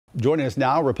Joining us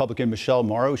now, Republican Michele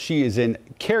Morrow. She is in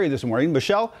Cary this morning.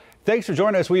 Michele, thanks for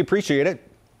joining us. We appreciate it.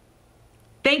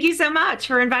 Thank you so much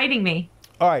for inviting me.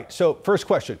 All right, so first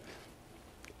question.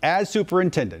 As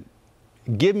superintendent,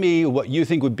 give me what you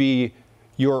think would be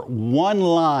your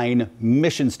one-line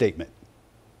mission statement.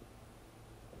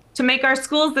 To make our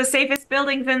schools the safest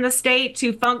buildings in the state,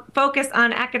 to focus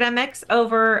on academics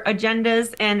over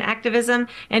agendas and activism,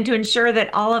 and to ensure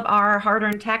that all of our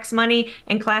hard-earned tax money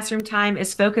and classroom time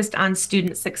is focused on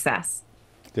student success.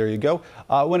 There you go.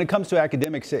 When it comes to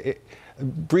academics,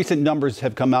 recent numbers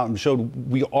have come out and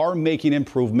showed we are making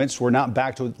improvements. We're not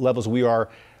back to levels we are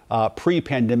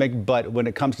pre-pandemic, but when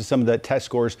it comes to some of the test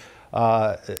scores,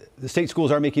 the state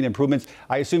schools are making improvements.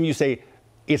 I assume you say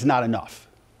it's not enough.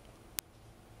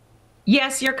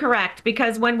 Yes, you're correct,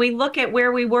 because when we look at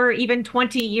where we were even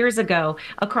 20 years ago,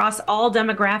 across all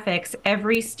demographics,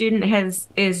 every student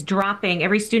is dropping,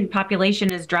 every student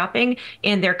population is dropping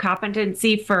in their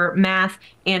competency for math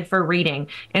and for reading.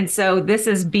 And so this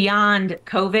is beyond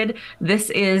COVID.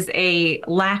 This is a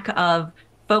lack of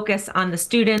focus on the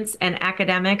students and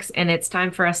academics, and it's time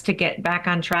for us to get back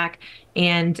on track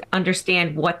and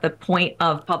understand what the point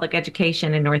of public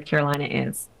education in North Carolina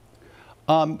is.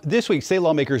 This week, state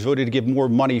lawmakers voted to give more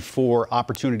money for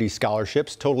opportunity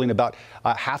scholarships, totaling about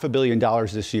 $500 million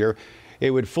this year.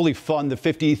 It would fully fund the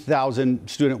 50,000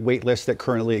 student wait list that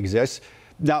currently exists.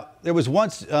 Now, they were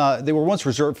once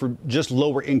reserved for just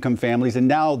lower income families, and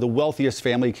now the wealthiest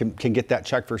family can get that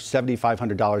check for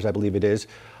 $7,500, I believe it is,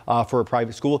 for a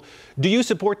private school. Do you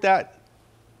support that?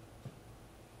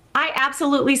 I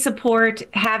absolutely support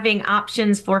having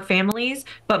options for families,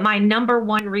 but my number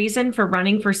one reason for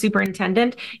running for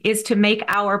superintendent is to make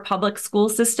our public school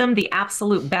system the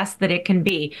absolute best that it can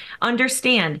be.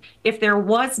 Understand, if there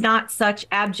was not such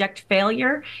abject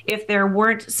failure, if there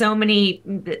weren't so many,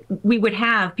 we would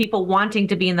have people wanting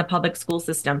to be in the public school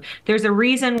system. There's a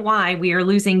reason why we are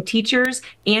losing teachers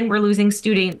and we're losing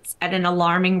students at an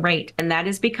alarming rate, and that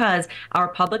is because our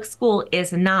public school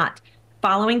is not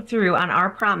following through on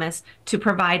our promise to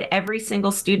provide every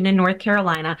single student in North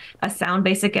Carolina a sound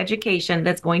basic education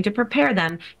that's going to prepare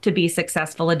them to be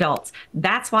successful adults.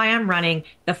 That's why I'm running.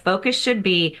 The focus should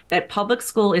be that public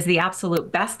school is the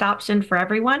absolute best option for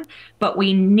everyone, but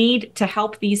we need to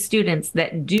help these students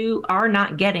that are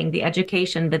not getting the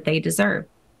education that they deserve.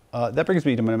 That brings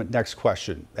me to my next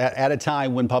question. At a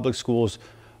time when public schools,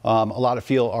 a lot of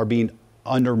feel are being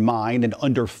undermined and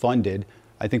underfunded,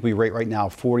 I think we rate right now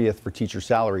 40th for teacher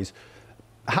salaries.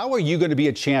 How are you going to be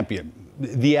a champion,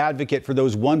 the advocate for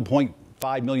those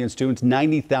 1.5 million students,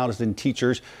 90,000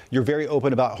 teachers? You're very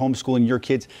open about homeschooling your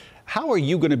kids. How are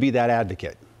you going to be that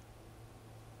advocate?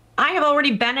 I have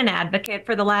already been an advocate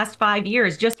for the last 5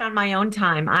 years, just on my own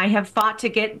time. I have fought to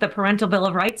get the Parental Bill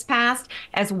of Rights passed,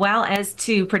 as well as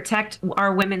to protect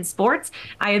our women's sports.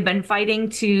 I have been fighting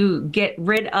to get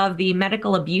rid of the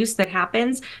medical abuse that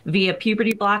happens via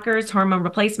puberty blockers, hormone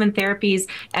replacement therapies,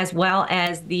 as well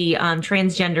as the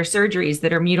transgender surgeries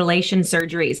that are mutilation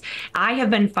surgeries. I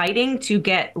have been fighting to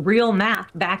get real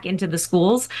math back into the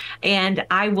schools, and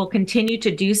I will continue to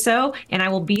do so, and I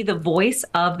will be the voice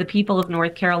of the people of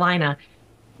North Carolina.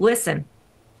 Listen,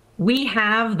 we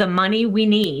have the money we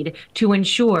need to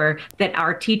ensure that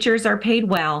our teachers are paid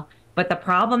well, but the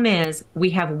problem is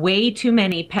we have way too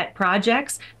many pet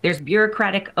projects. There's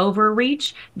bureaucratic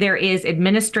overreach. There is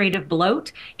administrative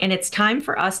bloat, and it's time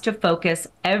for us to focus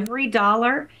every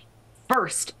dollar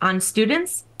first on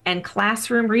students and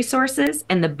classroom resources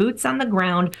and the boots on the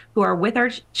ground who are with our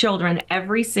children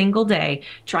every single day,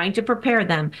 trying to prepare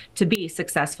them to be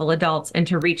successful adults and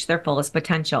to reach their fullest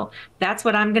potential. That's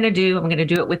what I'm going to do. I'm going to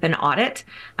do it with an audit.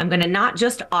 I'm going to not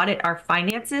just audit our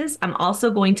finances, I'm also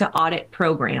going to audit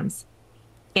programs.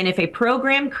 And if a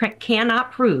program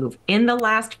cannot prove in the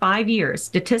last 5 years,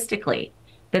 statistically,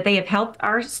 that they have helped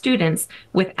our students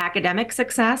with academic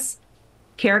success,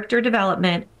 character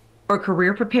development, or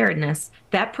career preparedness,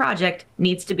 that project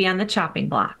needs to be on the chopping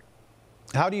block.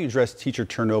 How do you address teacher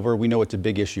turnover? We know it's a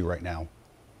big issue right now.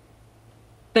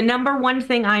 The number one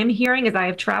thing I am hearing as I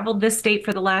have traveled this state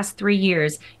for the last 3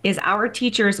 years is our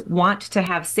teachers want to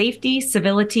have safety,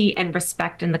 civility, and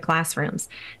respect in the classrooms.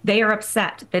 They are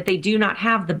upset that they do not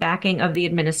have the backing of the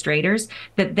administrators,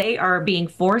 that they are being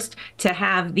forced to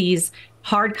have these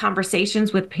hard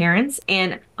conversations with parents.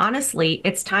 And honestly,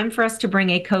 it's time for us to bring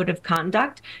a code of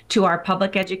conduct to our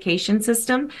public education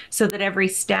system so that every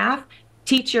staff,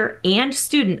 teacher, and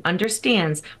student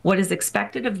understands what is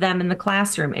expected of them in the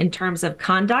classroom in terms of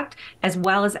conduct as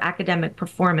well as academic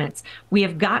performance. We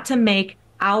have got to make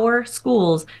our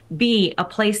schools be a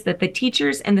place that the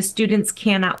teachers and the students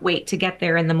cannot wait to get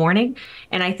there in the morning.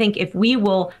 And I think if we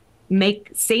will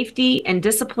make safety and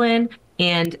discipline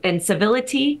and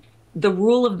civility the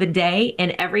rule of the day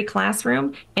in every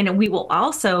classroom. And we will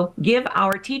also give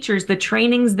our teachers the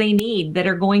trainings they need that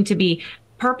are going to be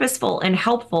purposeful and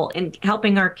helpful in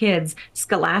helping our kids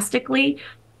scholastically.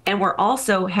 And we're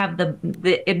also have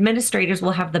the administrators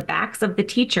will have the backs of the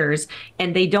teachers,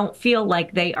 and they don't feel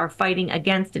like they are fighting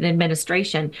against an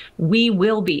administration. We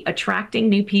will be attracting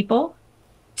new people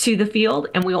to the field,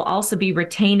 and we will also be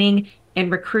retaining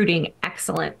and recruiting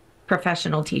excellent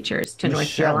professional teachers to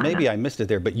North Carolina. Maybe I missed it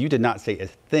there, but you did not say a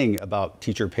thing about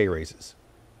teacher pay raises.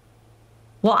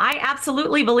 Well, I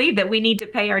absolutely believe that we need to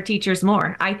pay our teachers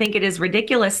more. I think it is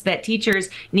ridiculous that teachers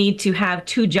need to have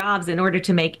 2 jobs in order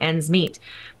to make ends meet.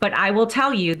 But I will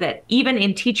tell you that even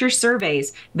in teacher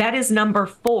surveys, that is number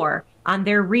 4 on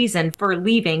their reason for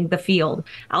leaving the field.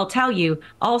 I'll tell you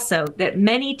also that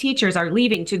many teachers are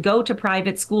leaving to go to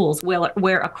private schools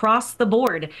where across the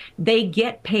board, they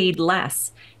get paid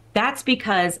less. That's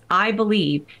because I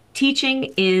believe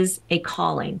teaching is a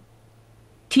calling.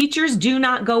 Teachers do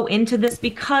not go into this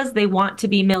because they want to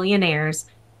be millionaires.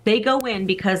 They go in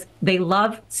because they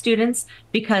love students,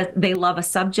 because they love a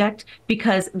subject,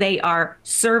 because they are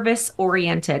service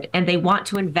oriented and they want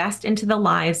to invest into the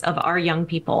lives of our young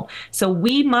people. So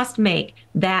we must make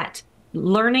that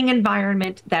learning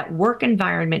environment, that work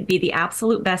environment be the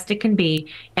absolute best it can be.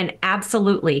 And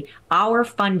absolutely, our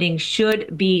funding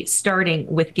should be starting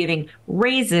with giving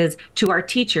raises to our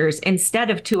teachers instead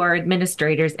of to our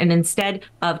administrators and instead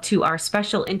of to our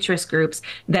special interest groups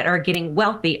that are getting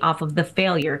wealthy off of the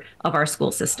failure of our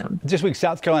school system. This week,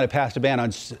 South Carolina passed a ban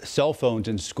on cell phones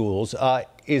in schools.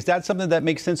 Is that something that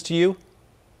makes sense to you?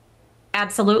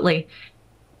 Absolutely.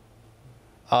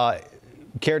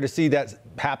 Care to see that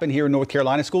happen here in North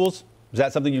Carolina schools? Is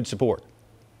that something you'd support?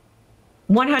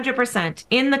 100%.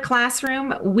 In the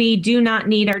classroom, we do not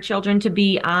need our children to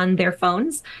be on their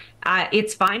phones.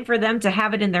 It's fine for them to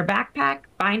have it in their backpack,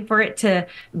 fine for it to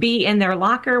be in their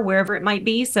locker, wherever it might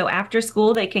be. So after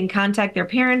school, they can contact their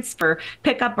parents for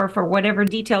pickup or for whatever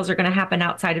details are going to happen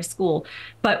outside of school.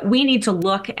 But we need to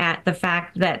look at the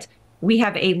fact that we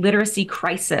have a literacy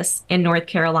crisis in North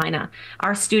Carolina.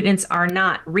 Our students are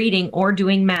not reading or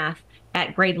doing math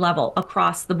at grade level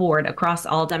across the board, across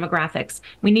all demographics.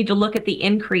 We need to look at the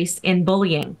increase in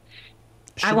bullying.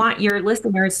 I want your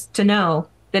listeners to know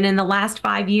that in the last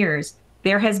 5 years,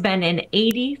 there has been an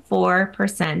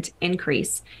 84%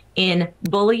 increase in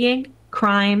bullying,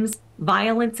 crimes,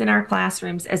 violence in our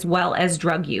classrooms, as well as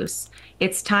drug use.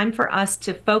 It's time for us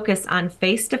to focus on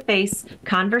face-to-face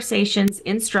conversations,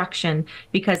 instruction,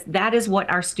 because that is what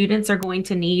our students are going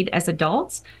to need as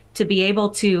adults to be able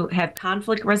to have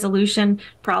conflict resolution,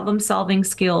 problem-solving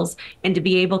skills, and to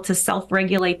be able to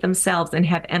self-regulate themselves and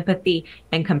have empathy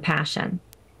and compassion.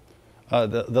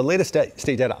 The latest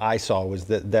state data I saw was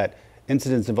that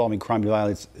incidents involving crime and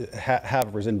violence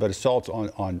have risen, but assaults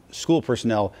on school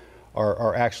personnel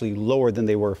are actually lower than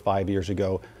they were 5 years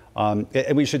ago.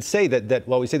 And we should say that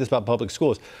while we say this about public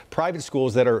schools, private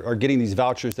schools that are getting these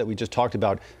vouchers that we just talked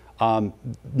about,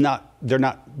 they're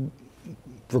not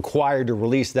required to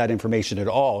release that information at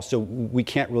all. So we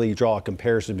can't really draw a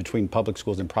comparison between public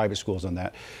schools and private schools on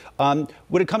that.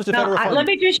 When it comes to federal funding, let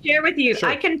me just share with you, sure.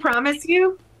 I can promise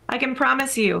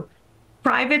you,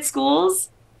 private schools,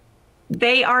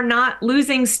 they are not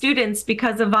losing students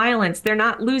because of violence. They're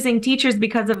not losing teachers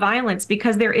because of violence,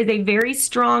 because there is a very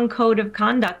strong code of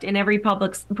conduct in every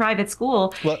private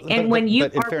school. Well, and when you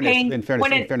are paying, in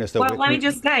fairness, though, well, let me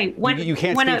just say, when you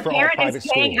can't when speak a for all parent private is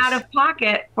paying schools. out of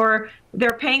pocket for,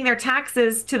 they're paying their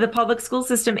taxes to the public school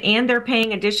system and they're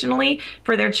paying additionally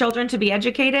for their children to be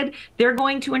educated, they're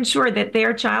going to ensure that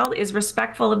their child is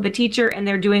respectful of the teacher and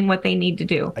they're doing what they need to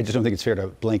do. I just don't think it's fair to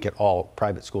blanket all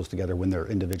private schools together when they're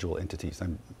individual entities.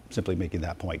 I'm simply making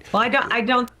that point. Well, I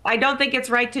don't think it's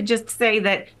right to just say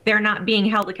that they're not being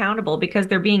held accountable, because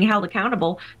they're being held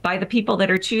accountable by the people that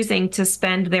are choosing to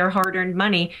spend their hard-earned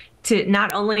money to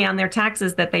not only on their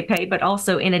taxes that they pay, but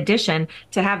also in addition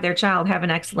to have their child have an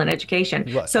excellent education.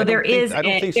 Right. So there is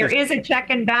a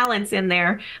check and balance in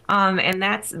there, and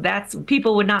that's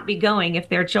people would not be going if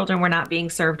their children were not being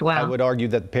served well. I would argue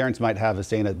that parents might have a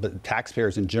say in it, but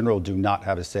taxpayers in general do not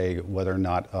have a say whether or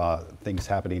not things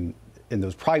happening in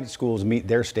those private schools meet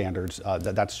their standards.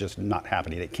 That's just not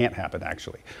happening. It can't happen,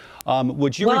 actually.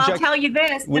 Would you I'll tell you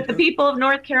this, that the people of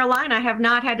North Carolina have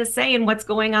not had a say in what's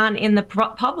going on in the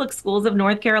public schools of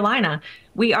North Carolina.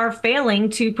 we are failing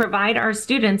to provide our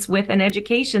students with an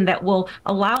education that will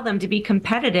allow them to be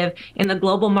competitive in the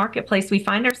global marketplace we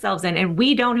find ourselves in. And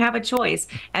we don't have a choice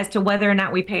as to whether or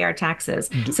not we pay our taxes.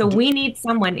 So we need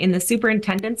someone in the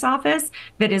superintendent's office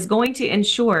that is going to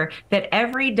ensure that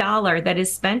every dollar that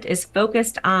is spent is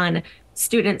focused on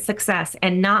student success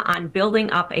and not on building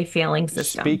up a failing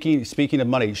system. Speaking of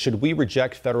money, should we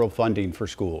reject federal funding for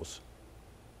schools?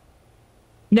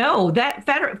 No, that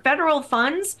federal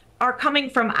funds are coming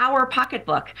from our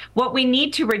pocketbook. What we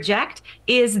need to reject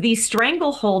is the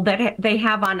stranglehold that they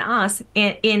have on us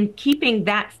in keeping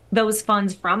those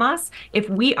funds from us if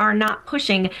we are not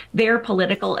pushing their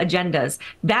political agendas.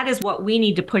 That is what we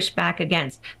need to push back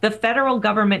against. The federal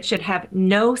government should have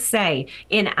no say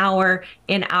in our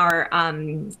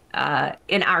curriculums,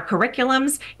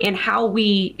 in how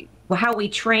we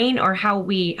train or how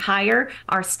we hire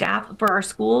our staff for our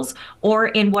schools, or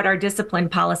in what our discipline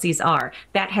policies are.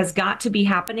 That has got to be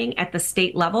happening at the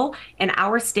state level. And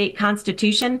our state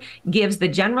constitution gives the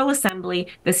General Assembly,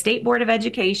 the State Board of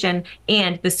Education,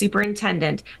 and the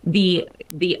superintendent the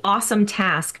awesome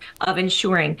task of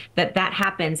ensuring that that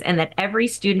happens and that every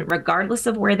student, regardless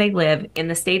of where they live in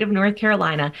the state of North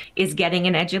Carolina, is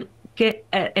getting get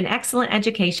an excellent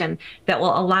education that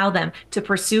will allow them to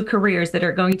pursue careers that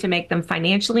are going to make them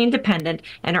financially independent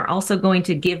and are also going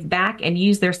to give back and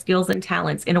use their skills and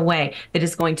talents in a way that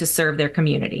is going to serve their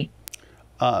community.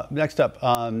 Next up,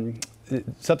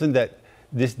 something that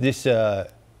this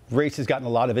race has gotten a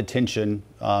lot of attention,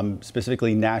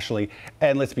 specifically nationally.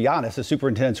 And let's be honest, the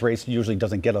superintendent's race usually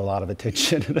doesn't get a lot of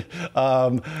attention,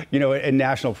 in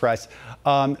national press.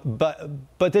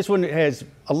 But this one has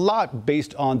a lot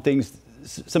based on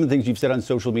some of the things you've said on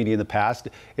social media in the past.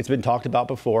 It's been talked about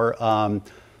before.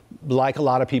 Like a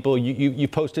lot of people, you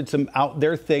posted some out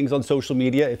there things on social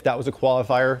media. If that was a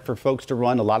qualifier for folks to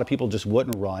run, a lot of people just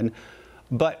wouldn't run.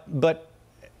 But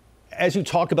as you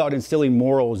talk about instilling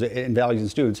morals and values in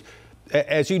students,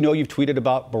 as you know, you've tweeted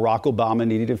about Barack Obama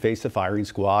needing to face the firing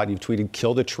squad. You've tweeted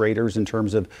kill the traitors in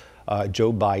terms of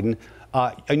Joe Biden.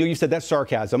 I know you said that's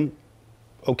sarcasm.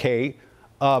 Okay.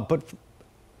 But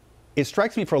it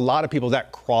strikes me for a lot of people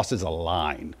that crosses a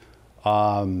line.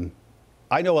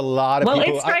 I know a lot of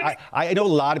people. I know a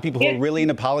lot of people who are really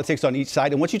into politics on each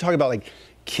side. And once you talk about like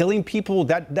killing people,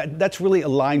 that's really a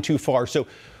line too far. So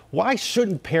why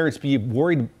shouldn't parents be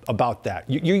worried about that?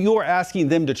 You're asking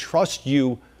them to trust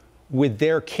you with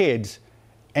their kids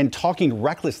and talking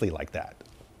recklessly like that.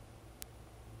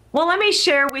 Well, let me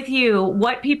share with you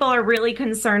what people are really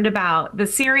concerned about. The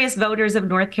serious voters of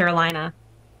North Carolina,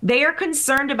 they are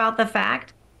concerned about the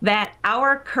fact that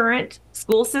our current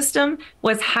school system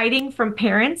was hiding from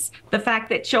parents the fact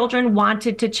that children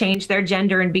wanted to change their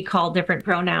gender and be called different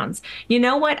pronouns. You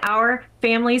know what our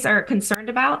families are concerned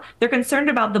about? They're concerned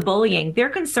about the bullying. They're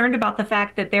concerned about the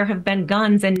fact that there have been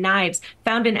guns and knives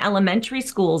found in elementary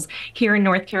schools here in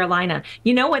North Carolina.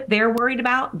 You know what they're worried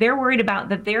about? They're worried about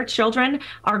that their children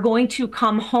are going to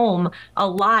come home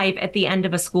alive at the end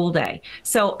of a school day.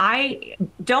 So I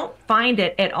don't find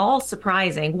it at all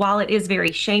surprising, while it is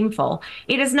very shameful,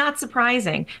 it is not surprising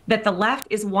that the left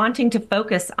is wanting to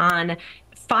focus on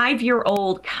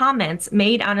 5-year-old comments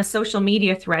made on a social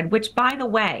media thread, which, by the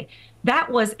way,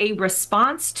 that was a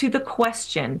response to the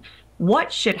question,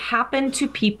 what should happen to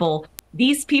people,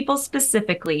 these people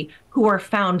specifically, who are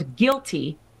found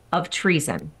guilty of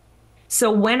treason?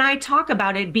 So when I talk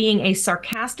about it being a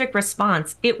sarcastic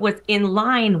response, it was in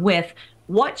line with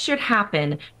what should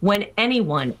happen when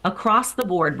anyone across the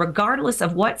board, regardless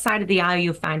of what side of the aisle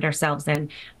you find ourselves in,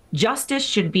 justice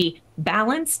should be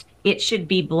balanced. It should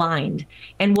be blind.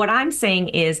 And what I'm saying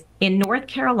is, in North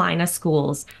Carolina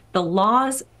schools, the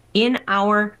laws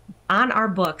on our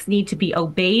books need to be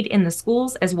obeyed in the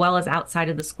schools as well as outside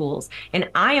of the schools. And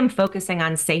I am focusing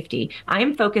on safety. I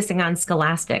am focusing on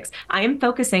scholastics. I am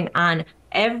focusing on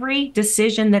every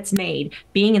decision that's made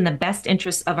being in the best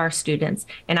interests of our students.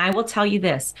 And I will tell you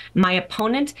this, my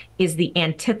opponent is the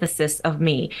antithesis of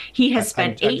me. He has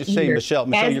spent 8 years saying,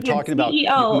 Michelle, as you're the talking about,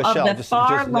 CEO Michelle, of the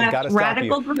far-left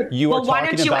radical group. Well, why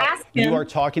don't you ask him? You are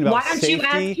talking about safety.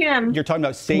 Why don't you ask him? You're talking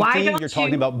about safety. You're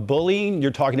talking about bullying.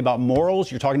 You're talking about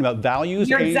morals. You're talking about values.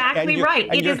 You're exactly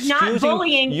right. It is not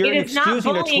bullying. It is not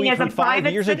bullying as a private citizen.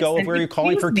 5 years ago where you're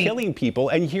calling for killing people,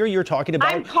 and here you're talking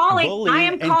about bullying. I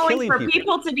am calling for people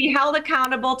to be held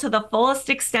accountable to the fullest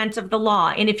extent of the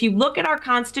law. And if you look at our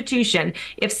Constitution,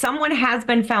 if someone has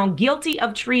been found guilty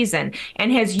of treason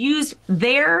and has used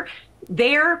their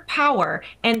their power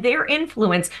and their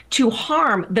influence to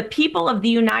harm the people of the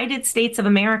United States of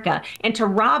America and to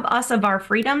rob us of our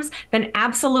freedoms, then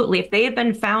absolutely, if they have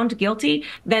been found guilty,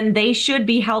 then they should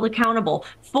be held accountable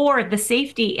for the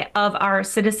safety of our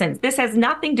citizens. This has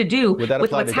nothing to do with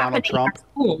what's happening in our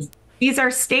schools. These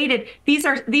were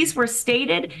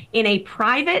stated in a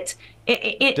private.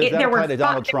 There were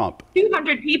Donald Trump?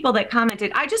 200 people that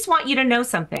commented. I just want you to know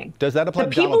something. Does that apply to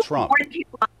Donald Trump?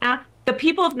 The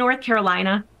people of North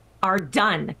Carolina are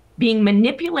done being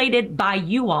manipulated by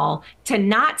you all to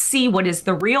not see what is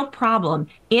the real problem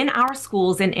in our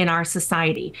schools and in our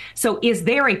society. So is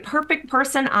there a perfect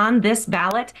person on this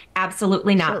ballot?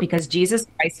 Absolutely not, because Jesus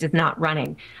Christ is not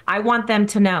running. I want them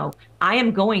to know I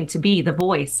am going to be the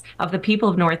voice of the people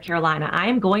of North Carolina. I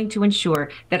am going to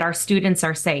ensure that our students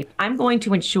are safe. I'm going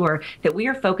to ensure that we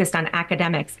are focused on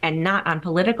academics and not on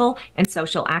political and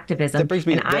social activism. That brings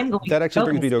me, and I'm going to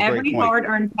focus every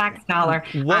hard-earned tax dollar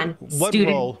on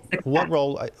student success.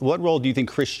 What role do you think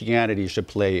Christianity should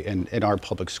play in our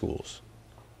public schools?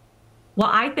 Well,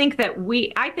 I think that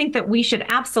we should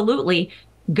absolutely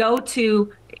go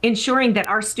to ensuring that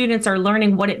our students are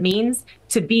learning what it means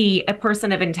to be a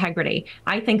person of integrity.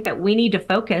 I think that we need to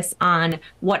focus on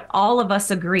what all of us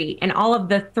agree, and all of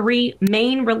the three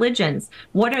main religions.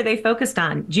 What are they focused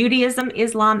on? Judaism,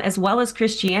 Islam, as well as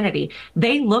Christianity.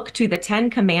 They look to the 10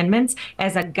 Commandments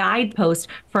as a guidepost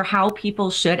for how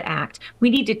people should act. We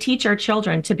need to teach our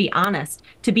children to be honest,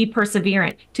 to be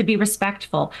perseverant, to be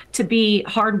respectful, to be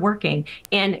hardworking,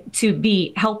 and to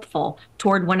be helpful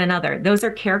toward one another. Those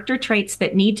are character traits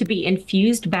that need to be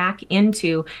infused back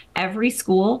into every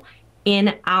school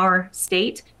in our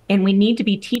state, and we need to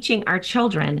be teaching our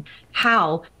children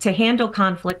how to handle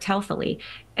conflict healthily,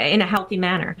 in a healthy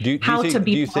manner. Do you think how to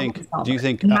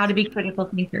be critical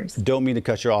thinkers? Don't mean to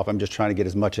cut you off. I'm just trying to get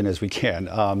as much in as we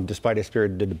can, despite a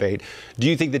spirited debate. Do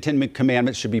you think the 10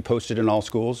 Commandments should be posted in all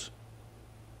schools?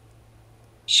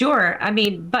 Sure. I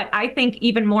mean, but I think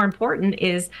even more important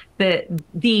is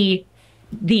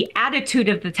the attitude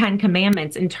of the 10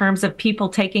 Commandments in terms of people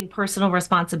taking personal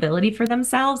responsibility for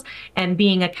themselves and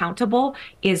being accountable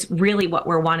is really what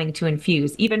we're wanting to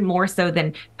infuse, even more so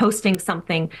than posting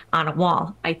something on a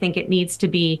wall. I think it needs to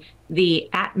be the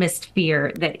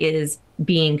atmosphere that is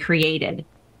being created.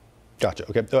 Gotcha.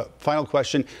 Okay. Final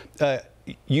question.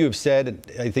 You have said,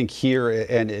 I think here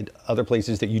and in other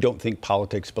places, that you don't think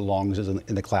politics belongs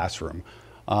in the classroom.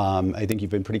 I think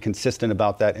you've been pretty consistent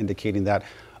about that, indicating that.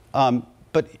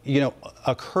 But, you know,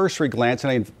 a cursory glance,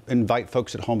 and I invite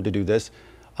folks at home to do this,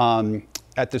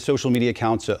 at the social media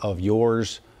accounts of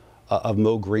yours, of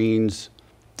Mo Green's,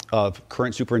 of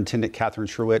current Superintendent Catherine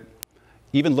Truitt.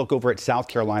 Even look over at South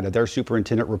Carolina, their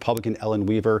Superintendent, Republican Ellen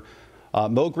Weaver.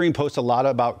 Mo Green posts a lot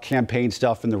about campaign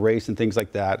stuff in the race and things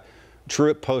like that.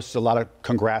 Truitt posts a lot of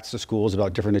congrats to schools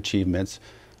about different achievements.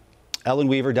 Ellen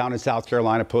Weaver down in South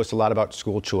Carolina posts a lot about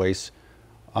school choice.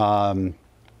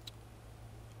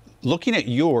 Looking at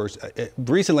yours,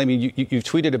 recently, I mean, you've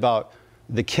tweeted about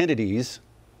the Kennedys,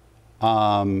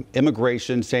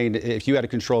 immigration, saying if you had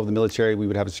control of the military, we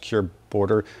would have a secure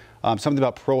border. Something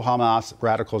about pro-Hamas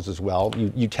radicals as well.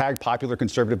 You tagged popular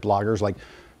conservative bloggers like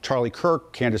Charlie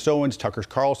Kirk, Candace Owens, Tucker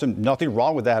Carlson. Nothing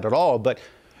wrong with that at all. But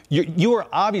you are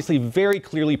obviously very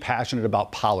clearly passionate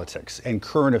about politics and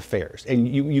current affairs, and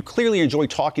you clearly enjoy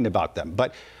talking about them.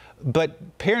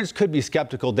 But parents could be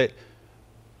skeptical that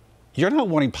you're not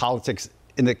wanting politics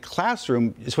in the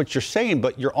classroom, is what you're saying,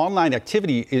 but your online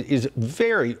activity is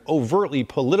very overtly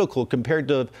political compared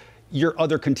to your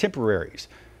other contemporaries.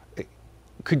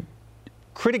 Could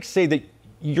critics say that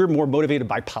you're more motivated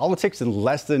by politics and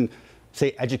less than,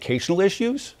 say, educational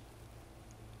issues?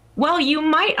 Well, you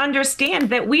might understand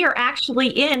that we are actually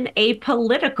in a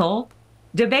political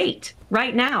debate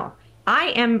right now. I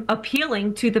am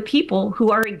appealing to the people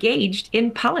who are engaged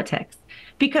in politics.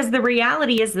 Because the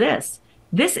reality is this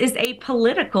is a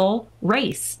political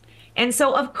race. And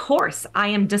so, of course, I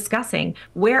am discussing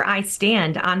where I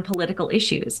stand on political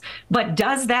issues. But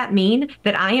does that mean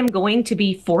that I am going to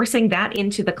be forcing that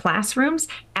into the classrooms?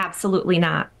 Absolutely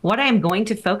not. What I am going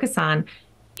to focus on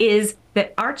is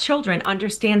that our children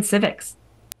understand civics.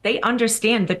 They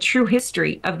understand the true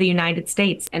history of the United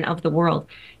States and of the world.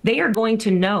 They are going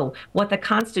to know what the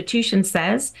Constitution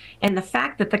says, and the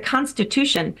fact that the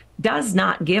Constitution does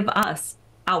not give us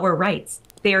our rights.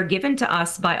 They are given to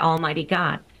us by Almighty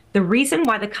God. The reason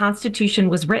why the Constitution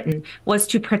was written was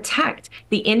to protect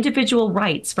the individual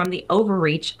rights from the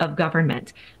overreach of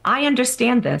government. I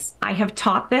understand this. I have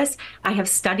taught this. I have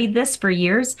studied this for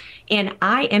years, and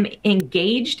I am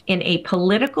engaged in a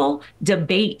political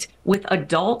debate with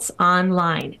adults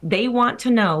online. They want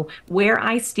to know where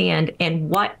I stand and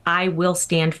what I will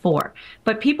stand for.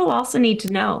 But people also need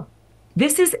to know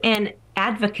this is an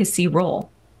advocacy role.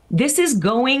 This is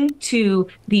going to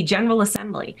the General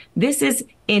Assembly. This is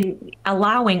in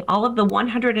allowing all of the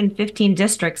 115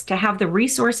 districts to have the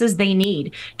resources they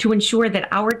need to ensure that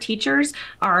our teachers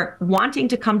are wanting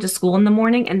to come to school in the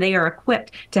morning and they are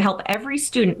equipped to help every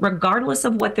student, regardless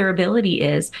of what their ability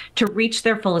is, to reach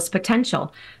their fullest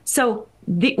potential. So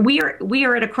we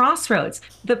are at a crossroads.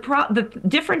 The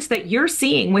difference that you're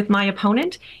seeing with my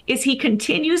opponent is he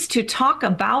continues to talk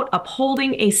about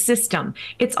upholding a system.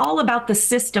 It's all about the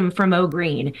system for Mo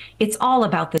Green. It's all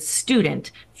about the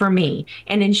student for me,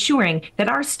 and ensuring that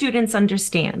our students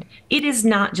understand it is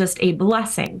not just a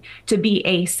blessing to be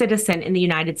a citizen in the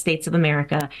United States of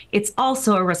America. It's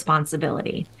also a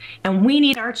responsibility. And we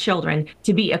need our children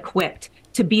to be equipped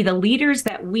to be the leaders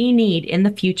that we need in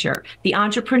the future, the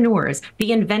entrepreneurs,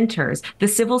 the inventors, the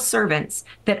civil servants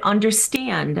that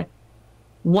understand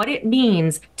what it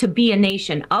means to be a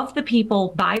nation of the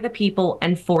people, by the people,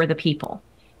 and for the people.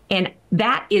 And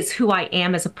that is who I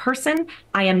am as a person.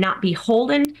 I am not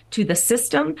beholden to the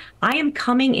system. I am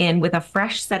coming in with a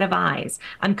fresh set of eyes.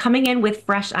 I'm coming in with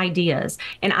fresh ideas,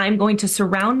 and I'm going to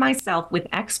surround myself with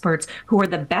experts who are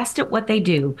the best at what they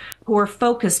do, who are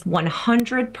focused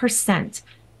 100%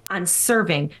 on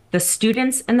serving the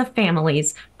students and the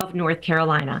families of North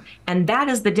Carolina. And that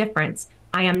is the difference.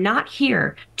 I am not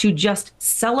here to just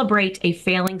celebrate a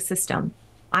failing system.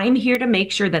 I'm here to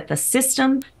make sure that the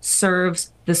system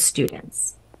serves the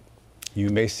students. You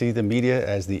may see the media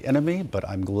as the enemy, but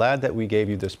I'm glad that we gave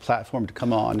you this platform to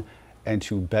come on and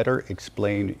to better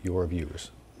explain your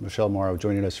views. Michele Morrow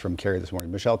joining us from Cary this morning.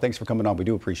 Michele, thanks for coming on. We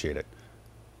do appreciate it.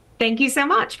 Thank you so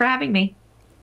much for having me.